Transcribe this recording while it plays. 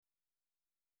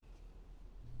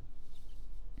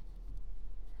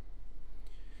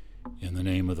In the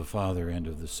name of the Father, and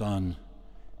of the Son,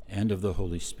 and of the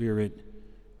Holy Spirit.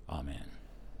 Amen.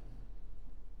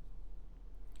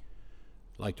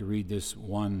 I'd like to read this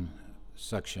one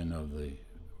section of the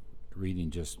reading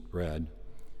just read,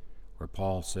 where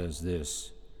Paul says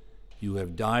this: "You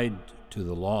have died to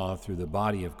the law through the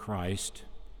body of Christ,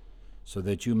 so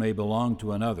that you may belong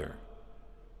to another,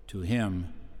 to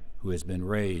him who has been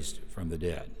raised from the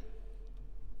dead."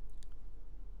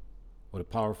 What a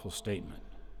powerful statement.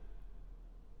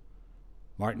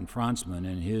 Martin Franzmann,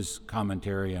 in his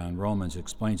commentary on Romans,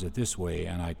 explains it this way,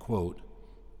 and I quote,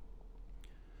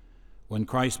 "When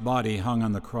Christ's body hung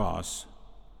on the cross,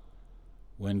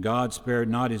 when God spared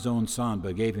not his own Son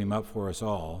but gave him up for us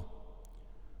all,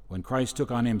 when Christ took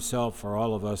on himself for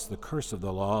all of us the curse of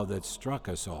the law that struck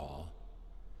us all,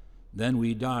 then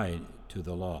we died to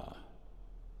the law.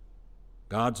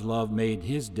 God's love made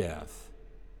his death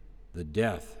the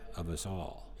death of us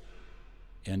all."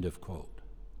 End of quote.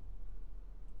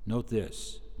 Note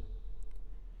this: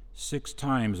 6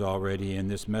 times already in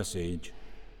this message,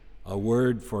 a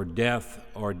word for death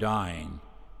or dying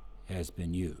has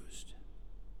been used.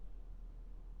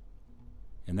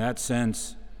 In that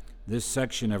sense, this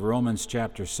section of Romans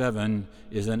chapter 7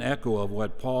 is an echo of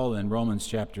what Paul in Romans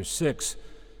chapter 6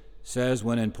 says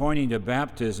when, in pointing to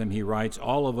baptism, he writes,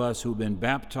 "All of us who've been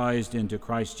baptized into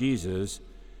Christ Jesus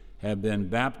have been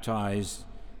baptized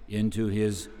into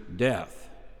his death."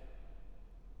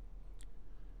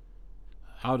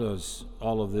 How does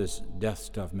all of this death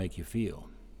stuff make you feel?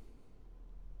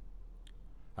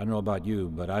 I don't know about you,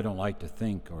 but I don't like to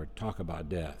think or talk about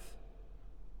death.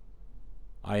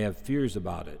 I have fears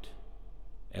about it,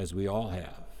 as we all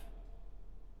have.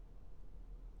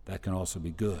 That can also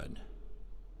be good.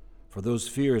 For those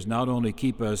fears not only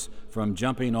keep us from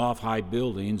jumping off high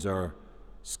buildings or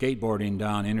skateboarding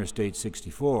down Interstate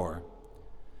 64,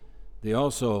 they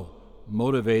also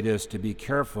motivate us to be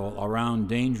careful around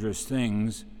dangerous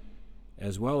things,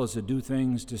 as well as to do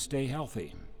things to stay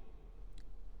healthy.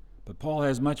 But Paul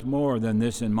has much more than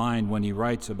this in mind when he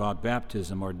writes about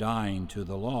baptism or dying to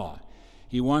the law.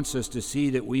 He wants us to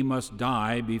see that we must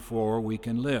die before we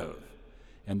can live,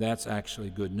 and that's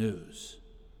actually good news.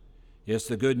 Yes,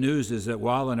 the good news is that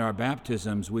while in our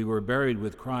baptisms we were buried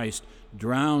with Christ,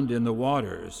 drowned in the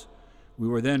waters, we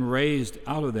were then raised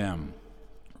out of them,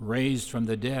 raised from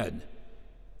the dead,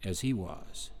 as he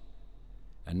was.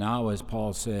 And now, as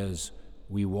Paul says,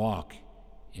 we walk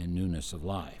in newness of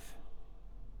life.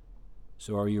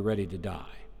 So are you ready to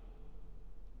die?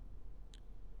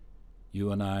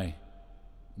 You and I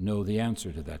know the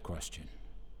answer to that question.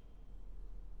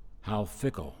 How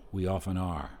fickle we often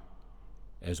are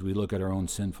as we look at our own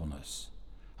sinfulness.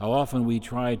 How often we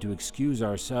try to excuse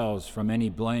ourselves from any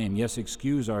blame, yes,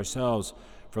 excuse ourselves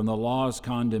from the law's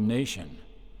condemnation.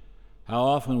 How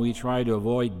often we try to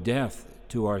avoid death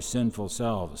to our sinful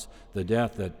selves, the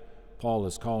death that Paul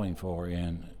is calling for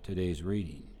in today's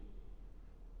reading.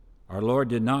 Our Lord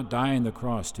did not die on the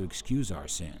cross to excuse our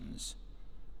sins,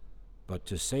 but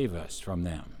to save us from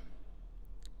them.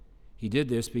 He did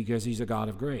this because he's a God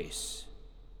of grace.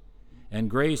 And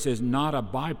grace is not a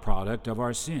byproduct of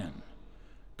our sin.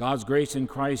 God's grace in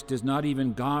Christ is not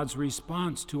even God's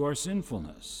response to our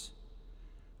sinfulness.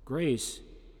 Grace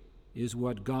is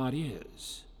what God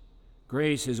is.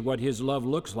 Grace is what his love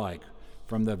looks like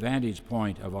from the vantage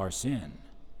point of our sin.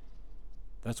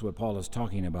 That's what Paul is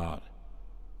talking about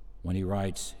when he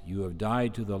writes, "You have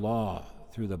died to the law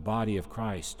through the body of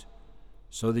Christ,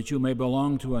 so that you may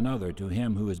belong to another, to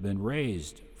him who has been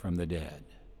raised from the dead."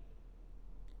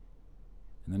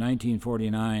 In the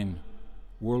 1949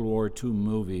 World War II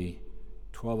movie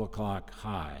 12 O'Clock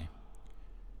High,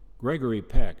 Gregory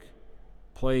Peck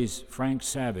plays Frank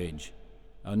Savage,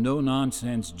 a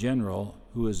no-nonsense general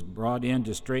who is brought in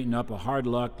to straighten up a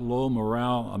hard-luck,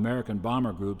 low-morale American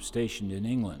bomber group stationed in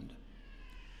England.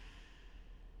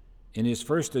 In his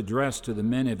first address to the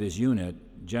men of his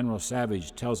unit, General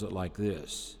Savage tells it like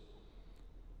this: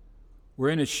 "We're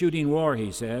in a shooting war,"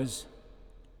 he says.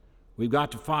 "We've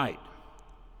got to fight,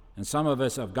 and some of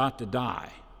us have got to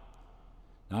die.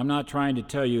 Now, I'm not trying to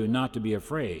tell you not to be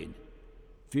afraid.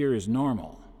 Fear is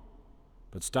normal.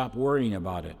 But stop worrying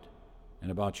about it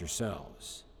and about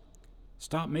yourselves.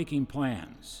 Stop making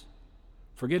plans.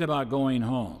 Forget about going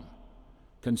home.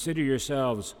 Consider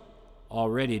yourselves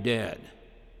already dead.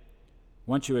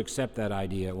 Once you accept that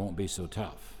idea, it won't be so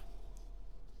tough.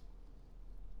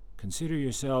 Consider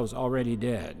yourselves already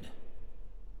dead,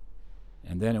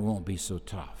 and then it won't be so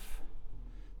tough."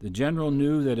 The general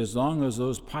knew that as long as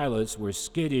those pilots were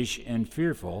skittish and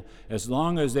fearful, as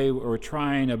long as they were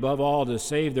trying above all to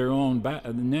save their own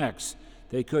necks,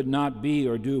 they could not be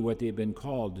or do what they've been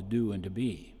called to do and to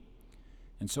be.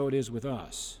 And so it is with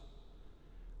us.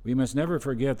 We must never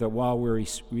forget that while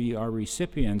we are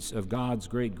recipients of God's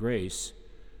great grace,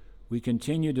 we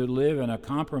continue to live in a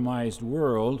compromised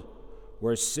world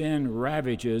where sin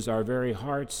ravages our very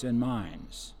hearts and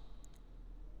minds.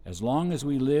 As long as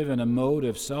we live in a mode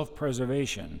of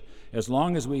self-preservation, as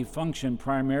long as we function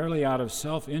primarily out of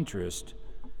self-interest,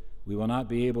 we will not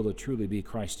be able to truly be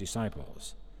Christ's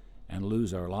disciples and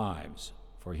lose our lives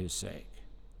for his sake.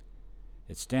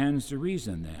 It stands to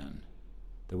reason, then,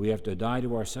 that we have to die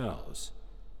to ourselves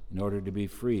in order to be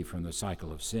free from the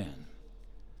cycle of sin.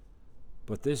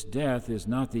 But this death is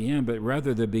not the end, but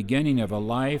rather the beginning of a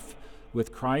life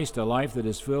with Christ, a life that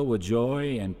is filled with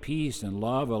joy and peace and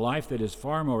love, a life that is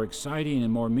far more exciting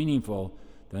and more meaningful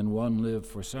than one lived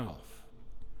for self.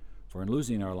 For in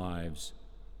losing our lives,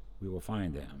 we will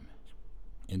find them.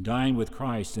 In dying with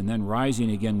Christ and then rising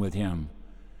again with him,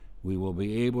 we will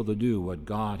be able to do what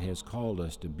God has called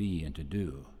us to be and to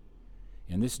do.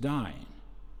 In this dying,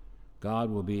 God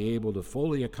will be able to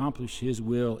fully accomplish his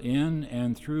will in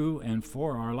and through and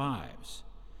for our lives.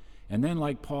 And then,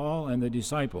 like Paul and the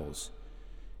disciples,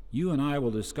 you and I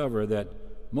will discover that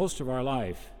most of our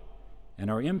life and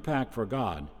our impact for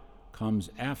God comes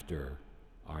after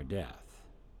our death.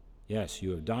 Yes,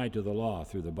 you have died to the law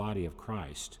through the body of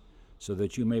Christ, so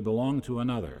that you may belong to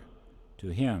another, to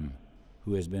him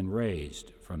who has been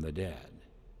raised from the dead.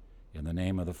 In the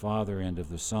name of the Father, and of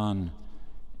the Son,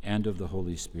 and of the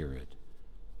Holy Spirit.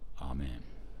 Amen.